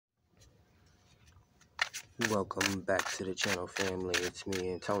Welcome back to the channel, family. It's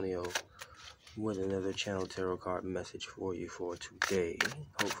me, Antonio, with another channel tarot card message for you for today.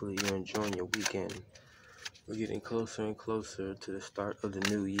 Hopefully you're enjoying your weekend. We're getting closer and closer to the start of the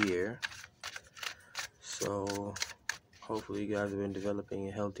new year. So hopefully you guys have been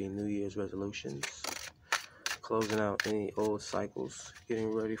developing healthy New Year's resolutions, closing out any old cycles,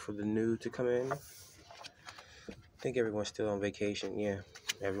 getting ready for the new to come in. I think everyone's still on vacation. Yeah,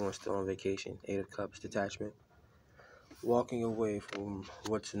 everyone's still on vacation. Eight of Cups, detachment. Walking away from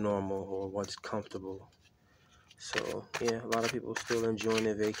what's normal or what's comfortable. So yeah, a lot of people still enjoying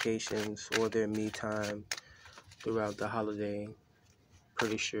their vacations or their me time throughout the holiday.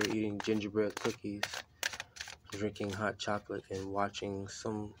 Pretty sure eating gingerbread cookies, drinking hot chocolate, and watching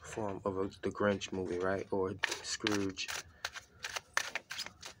some form of the Grinch movie, right? Or Scrooge.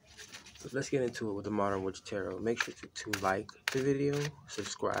 But let's get into it with the Modern Witch Tarot. Make sure to like the video,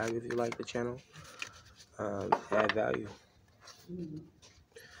 subscribe if you like the channel, add value,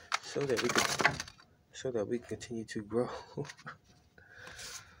 so that we continue to grow.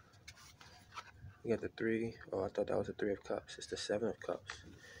 We got the three. Oh, I thought that was the Three of Cups. It's the Seven of Cups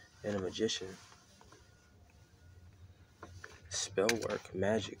and a Magician. Spell work,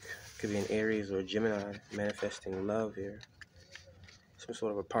 magic. Could be an Aries or a Gemini manifesting love here. Some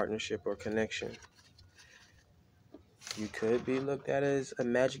sort of a partnership or connection. You could be looked at as a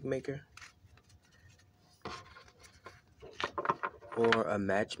magic maker or a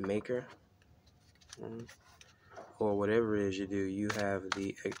matchmaker. Or whatever it is you do, you have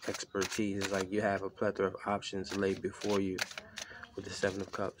the expertise. It's like you have a plethora of options laid before you with the Seven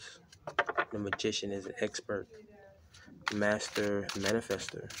of Cups. The Magician is an expert, master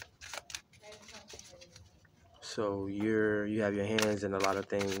manifester. So you have your hands in a lot of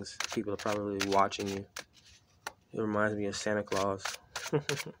things. People are probably watching you. It reminds me of Santa Claus.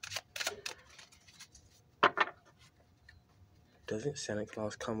 Doesn't Santa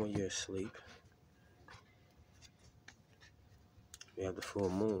Claus come when you're asleep? We have the full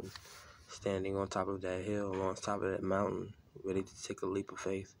moon standing on top of that hill, on top of that mountain, ready to take a leap of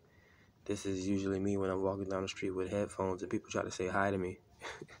faith. This is usually me when I'm walking down the street with headphones and people try to say hi to me.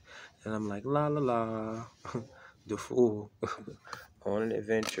 And I'm like, la la la, the fool, on an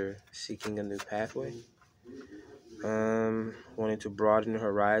adventure, seeking a new pathway. Wanting to broaden the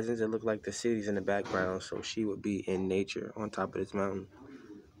horizons. It looked like the city's in the background, so she would be in nature on top of this mountain.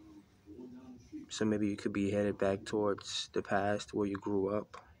 So maybe you could be headed back towards the past where you grew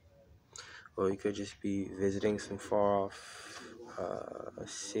up, or you could just be visiting some far off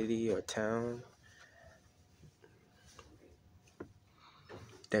city or town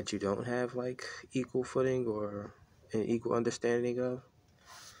that you don't have like equal footing or an equal understanding of.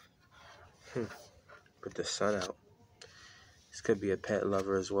 Put the sun out. This could be a pet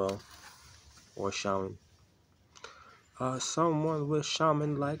lover as well, or shaman. Someone with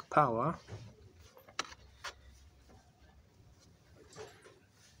shaman-like power.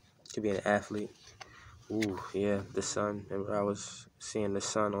 Could be an athlete. Ooh, yeah, the sun. Remember, I was seeing the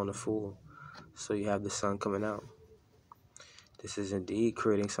sun on the Fool. So you have the sun coming out. This is indeed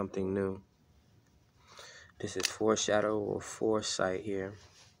creating something new. This is foreshadow or foresight here.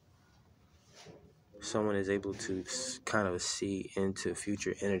 Someone is able to kind of see into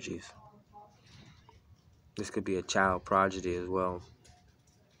future energies. This could be a child prodigy as well.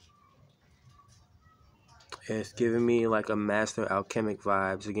 It's giving me like a master alchemic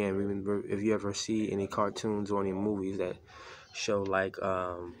vibes. Again, remember, if you ever see any cartoons or any movies that show like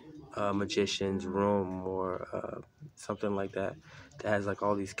a magician's room or something like that has like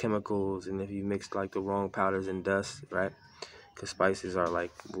all these chemicals, and if you mix like the wrong powders and dust, right? Because spices are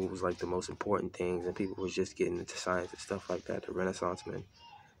like what was like the most important things, and people was just getting into science and stuff like that, the Renaissance men,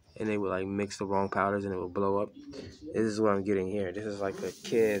 and they would like mix the wrong powders and it would blow up. This is what I'm getting here. This is like a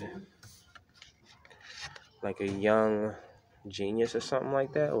kid, like a young genius or something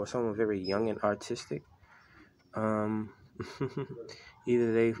like that, or someone very young and artistic.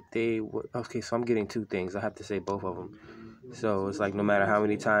 Either okay, so I'm getting two things. I have to say both of them. So it's like no matter how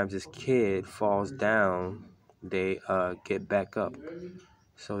many times this kid falls down, they get back up.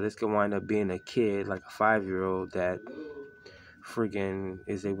 So this could wind up being a kid, like a 5-year-old that friggin'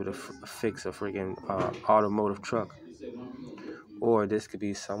 is able to fix a friggin' automotive truck. Or this could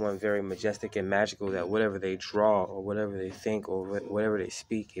be someone very majestic and magical that whatever they draw or whatever they think or whatever they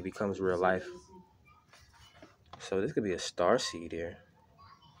speak, it becomes real life. So this could be a starseed here.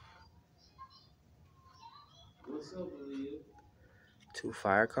 Two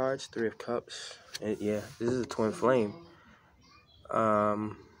fire cards, Three of Cups. And yeah, this is a twin flame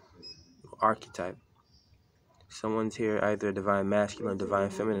archetype. Someone's here either divine masculine, divine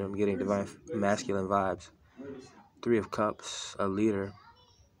feminine. I'm getting divine masculine vibes. Three of Cups, a leader,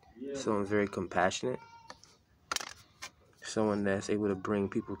 someone very compassionate, someone that's able to bring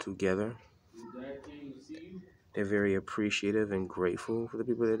people together. They're very appreciative and grateful for the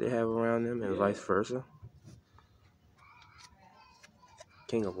people that they have around them, and vice versa.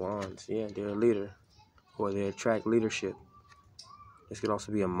 King of Wands, yeah, they're a leader, or they attract leadership. This could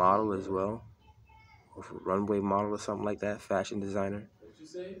also be a model as well, or a runway model or something like that, fashion designer.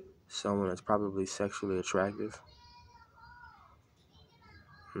 Someone that's probably sexually attractive.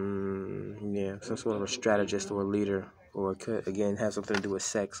 Yeah, some sort of a strategist or a leader, or it could, again, have something to do with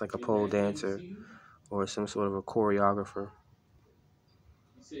sex, like a pole dancer, or some sort of a choreographer.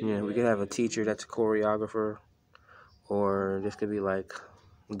 Yeah, we could have a teacher that's a choreographer, or this could be like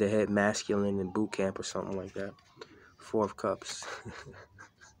the head masculine in boot camp or something like that. Four of Cups.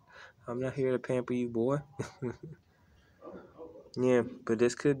 I'm not here to pamper you, boy. Yeah, but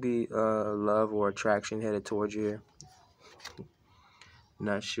this could be love or attraction headed towards you here.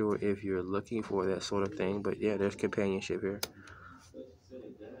 Not sure if you're looking for that sort of thing, but yeah, there's companionship here.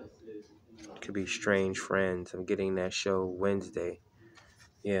 Could be strange friends. I'm getting that show Wednesday.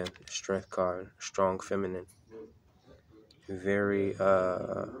 Yeah, strength card, strong feminine. Very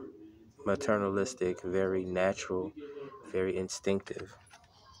maternalistic, very natural, very instinctive.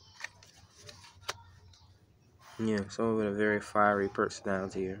 Yeah, someone with a very fiery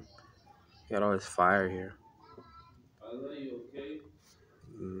personality here. You got all this fire here.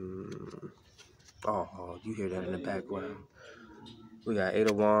 Oh, you hear that in the background. We got Eight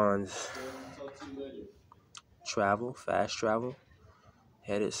of Wands. Travel, fast travel.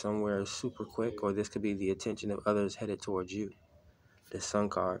 Headed somewhere super quick, or this could be the attention of others headed towards you. The Sun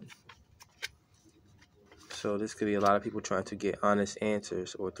card. So this could be a lot of people trying to get honest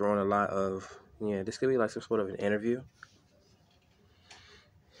answers, or throwing a lot of, yeah, this could be like some sort of an interview.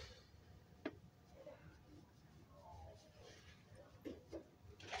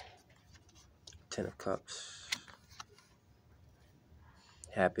 Ten of Cups.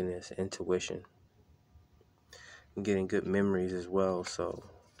 Happiness, intuition. I'm getting good memories as well. So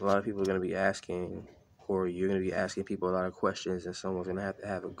a lot of people are going to be asking, or you're going to be asking people a lot of questions, and someone's going to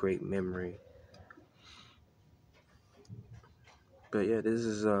have a great memory. But yeah, this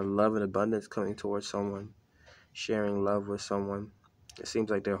is love and abundance coming towards someone, sharing love with someone. It seems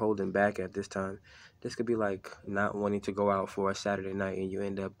like they're holding back at this time. This could be like not wanting to go out for a Saturday night, and you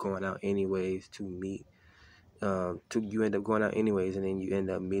end up going out anyways to meet. You end up going out anyways, and then you end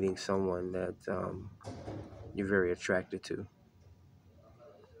up meeting someone that you're very attracted to.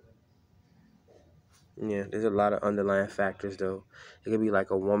 Yeah, there's a lot of underlying factors though. It could be like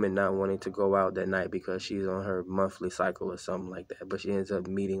a woman not wanting to go out that night because she's on her monthly cycle or something like that, but she ends up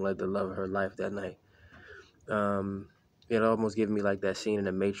meeting like the love of her life that night. It almost gave me like that scene in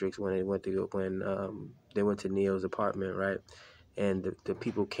The Matrix when they went to Neo's apartment, right? And the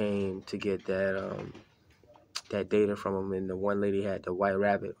people came to get that data from him, and the one lady had the white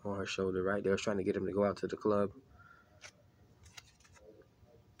rabbit on her shoulder, right? They were trying to get him to go out to the club.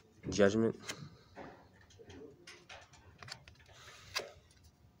 Judgment.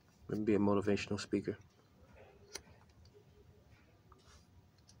 Let me be a motivational speaker.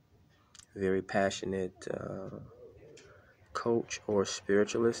 Very passionate coach or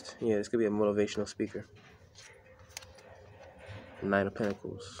spiritualist. Yeah, this could be a motivational speaker. Nine of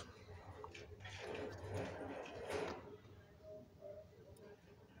Pentacles.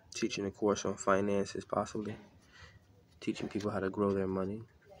 Teaching a course on finances, possibly. Teaching people how to grow their money.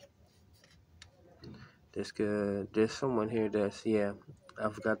 There's someone here that's, yeah, I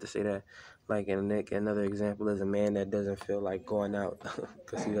forgot to say that. Like, another example is a man that doesn't feel like going out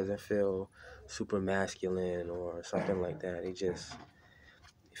because he doesn't feel super masculine or something like that. He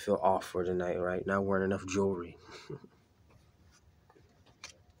feel off for the night, right? Not wearing enough jewelry.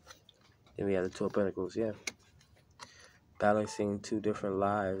 Then we have the Two of Pentacles, yeah. Balancing two different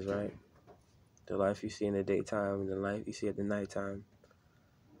lives, right? The life you see in the daytime and the life you see at the nighttime.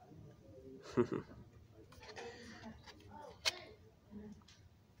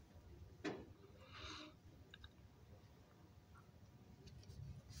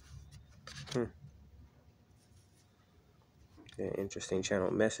 Okay, interesting channel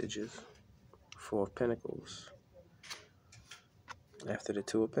messages. Four of Pentacles. After the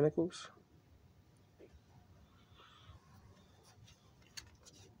Two of Pentacles.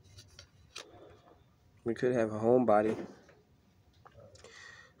 We could have a homebody.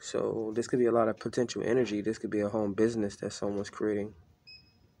 So this could be a lot of potential energy. This could be a home business that someone's creating.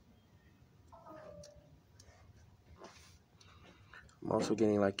 I'm also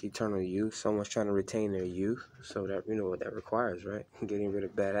getting like eternal youth. Someone's trying to retain their youth. So that, you know what that requires, right? Getting rid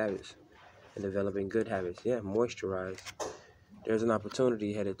of bad habits. and developing good habits. Yeah, moisturize. There's an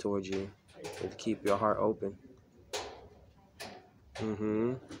opportunity headed towards you to keep your heart open.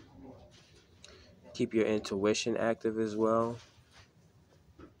 Keep your intuition active as well.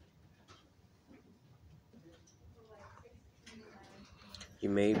 You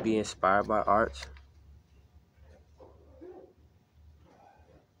may be inspired by art.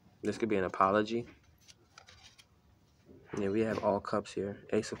 This could be an apology. Yeah, we have all cups here.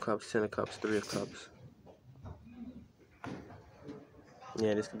 Ace of Cups, Ten of Cups, Three of Cups.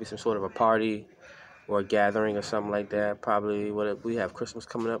 Yeah, this could be some sort of a party or a gathering or something like that. Probably what we have Christmas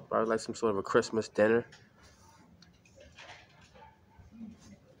coming up, or like some sort of a Christmas dinner.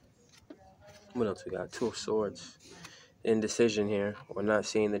 What else we got? Two of Swords. Indecision here, or not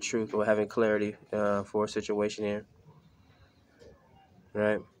seeing the truth, or having clarity for a situation here.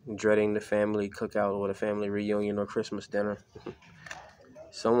 Right? Dreading the family cookout or the family reunion or Christmas dinner.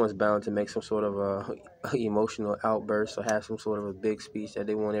 Someone's bound to make some sort of a emotional outburst or have some sort of a big speech that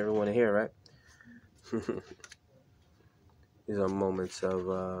they want everyone to hear, right? These are moments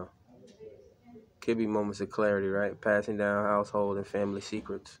of, could be moments of clarity, right? Passing down household and family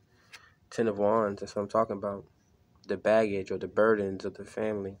secrets. Ten of Wands, that's what I'm talking about. The baggage or the burdens of the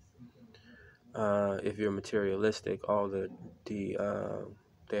family. If you're materialistic, all the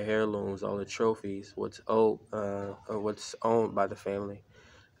heirlooms, all the trophies, what's owed or what's owned by the family,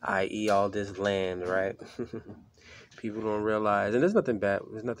 i.e., all this land, right? People don't realize, and there's nothing bad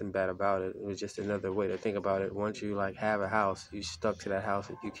about it. It was just another way to think about it. Once you like have a house, you're stuck to that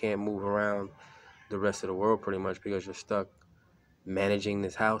house. You can't move around the rest of the world pretty much because you're stuck managing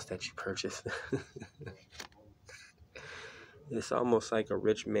this house that you purchased. It's almost like a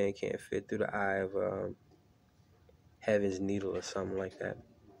rich man can't fit through the eye of heaven's needle or something like that,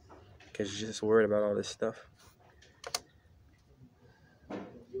 because you're just worried about all this stuff.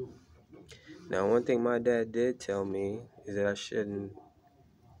 Now, one thing my dad did tell me is that I shouldn't.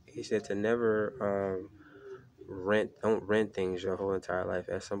 He said to never don't rent things your whole entire life.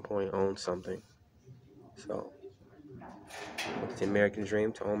 At some point, own something. So, it's the American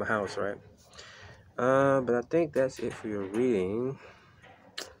dream to own a house, right? But I think that's it for your reading.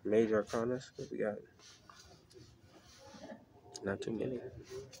 Major Arcana. What we got? Not too many.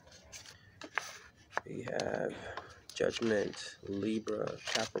 We have Judgment, Libra,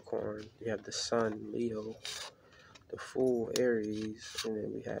 Capricorn. We have the Sun, Leo, the Fool, Aries, and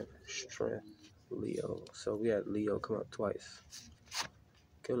then we have Strength, Leo. So we had Leo come up twice.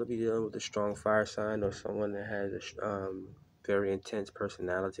 Could be dealing with a strong fire sign or someone that has a very intense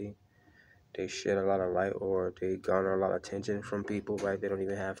personality. They shed a lot of light or they garner a lot of attention from people, right? They don't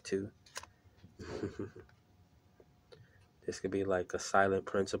even have to. This could be like a silent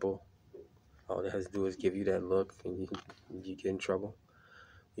principal. All it has to do is give you that look and you get in trouble.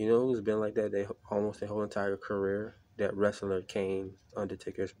 You know who's been like that almost their whole entire career? That wrestler, Kane,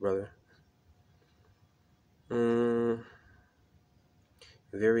 Undertaker's brother.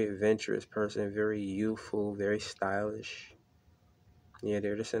 Very adventurous person, very youthful, very stylish. Yeah,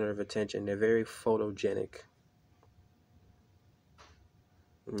 they're the center of attention. They're very photogenic.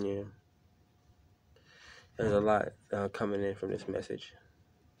 Yeah. There's a lot coming in from this message.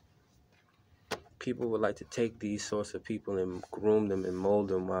 People would like to take these sorts of people and groom them and mold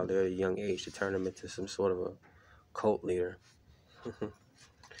them while they're at a young age to turn them into some sort of a cult leader.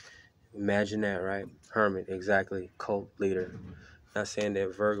 Imagine that, right? Hermit, exactly. Cult leader. Not saying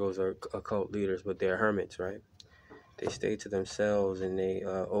that Virgos are cult leaders, but they're hermits, right? They stay to themselves and they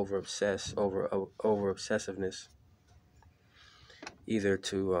over obsessiveness, either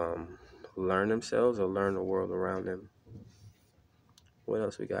to learn themselves or learn the world around them. What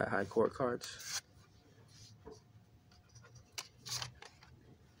else we got? High Court cards.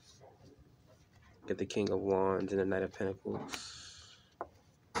 Get the King of Wands and the Knight of Pentacles.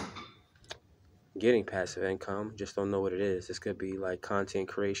 Getting passive income, just don't know what it is. This could be like content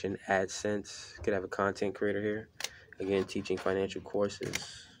creation, AdSense. Could have a content creator here. Again, teaching financial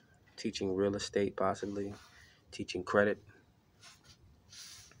courses, teaching real estate possibly, teaching credit.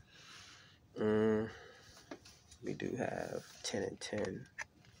 We do have 10 and 10.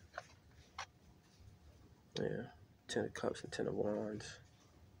 Yeah, 10 of Cups and 10 of Wands.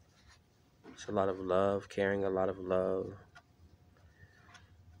 It's a lot of love, carrying a lot of love.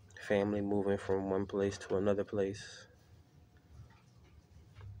 Family moving from one place to another place.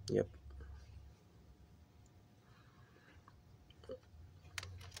 Yep.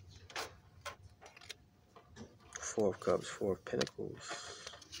 Four of Cups, Four of Pentacles.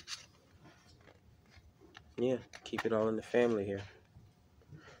 Yeah, keep it all in the family here.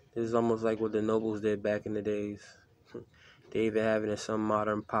 This is almost like what the nobles did back in the days. They even have it in some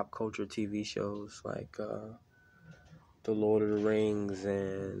modern pop culture TV shows like The Lord of the Rings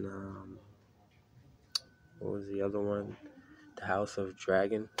and what was the other one? The House of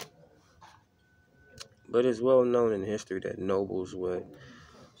Dragon. But it's well known in history that nobles would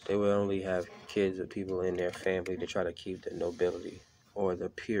only have kids or people in their family to try to keep the nobility or the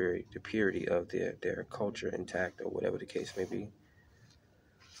purity of their culture intact, or whatever the case may be.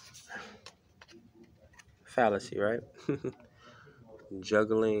 Fallacy, right?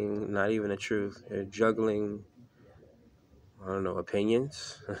 Juggling, not even the truth. They're juggling, I don't know,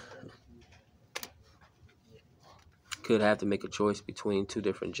 opinions. Could have to make a choice between two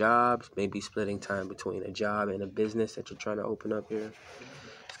different jobs, maybe splitting time between a job and a business that you're trying to open up here.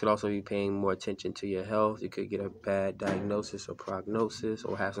 This could also be paying more attention to your health. You could get a bad diagnosis or prognosis,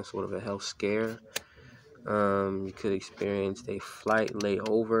 or have some sort of a health scare. You could experience a flight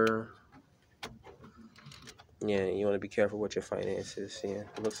layover. Yeah, you want to be careful with your finances. Yeah,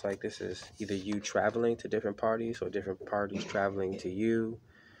 it looks like this is either you traveling to different parties or different parties traveling to you.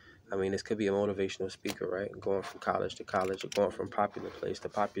 I mean, this could be a motivational speaker, right? Going from college to college, or going from popular place to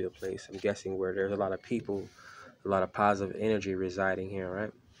popular place. I'm guessing where there's a lot of people, a lot of positive energy residing here,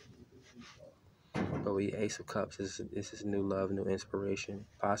 right? But we Ace of Cups, this is new love, new inspiration,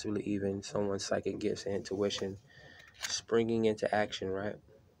 possibly even someone's psychic gifts and intuition springing into action, right?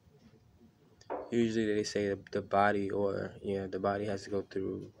 Usually they say the body, or the body has to go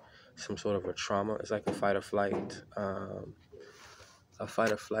through some sort of a trauma. It's like a fight or flight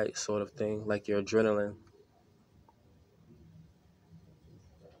sort of thing, like your adrenaline.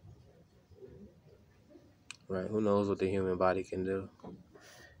 Right, who knows what the human body can do.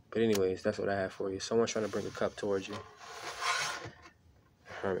 But anyways, that's what I have for you. Someone's trying to bring a cup towards you.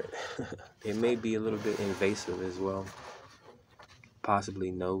 Hermit. They may be a little bit invasive as well.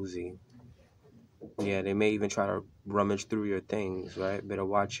 Possibly nosy. Yeah, they may even try to rummage through your things, right? Better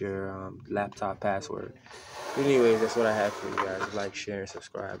watch your laptop password. But anyways, that's what I have for you guys. Like, share, and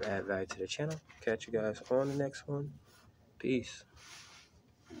subscribe. Add value to the channel. Catch you guys on the next one. Peace.